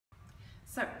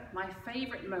So, my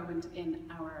favourite moment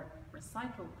in our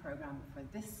recital programme for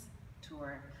this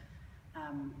tour,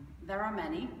 there are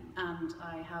many, and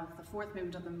I have the fourth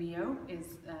movement of the Mio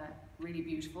is really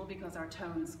beautiful because our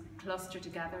tones cluster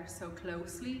together so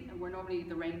closely, and we're normally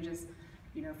the ranges,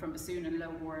 you know, from bassoon and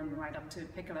low horn right up to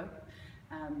piccolo,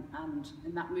 and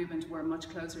in that movement we're much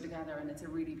closer together, and it's a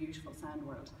really beautiful sound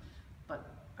world.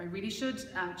 But I really should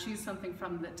choose something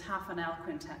from the Tafanel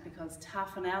Quintet, because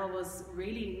Tafanel was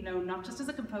really known not just as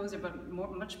a composer but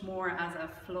much more as a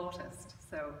flautist,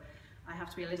 so I have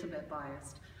to be a little bit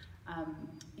biased.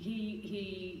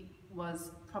 He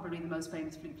was probably the most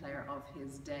famous flute player of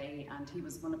his day, and he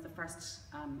was one of the first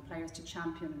players to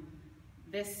champion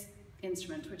this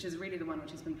instrument, which is really the one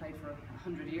which has been played for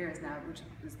 100 years now, which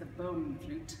is the bone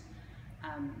flute.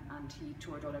 And he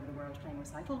toured all over the world playing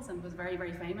recitals and was very,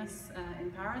 very famous in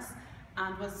Paris,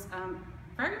 and was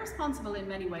very responsible in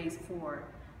many ways for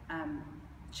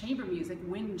chamber music,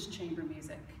 wind chamber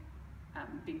music,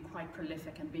 being quite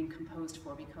prolific and being composed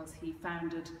for, because he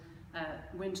founded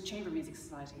Wind Chamber Music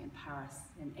Society in Paris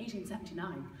in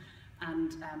 1879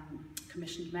 and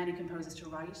commissioned many composers to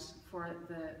write for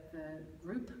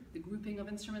the grouping of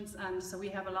instruments, and so we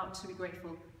have a lot to be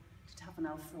grateful to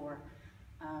Tafanel for.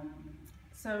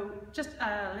 So just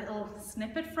a little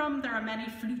snippet from, there are many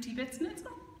fluty bits, and it's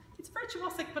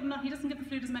virtuosic, but he doesn't give the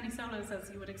flute as many solos as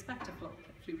you would expect a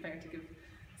flute player to give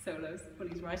solos when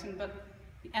he's writing, but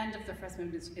the end of the first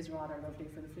movement is rather lovely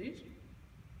for the flute.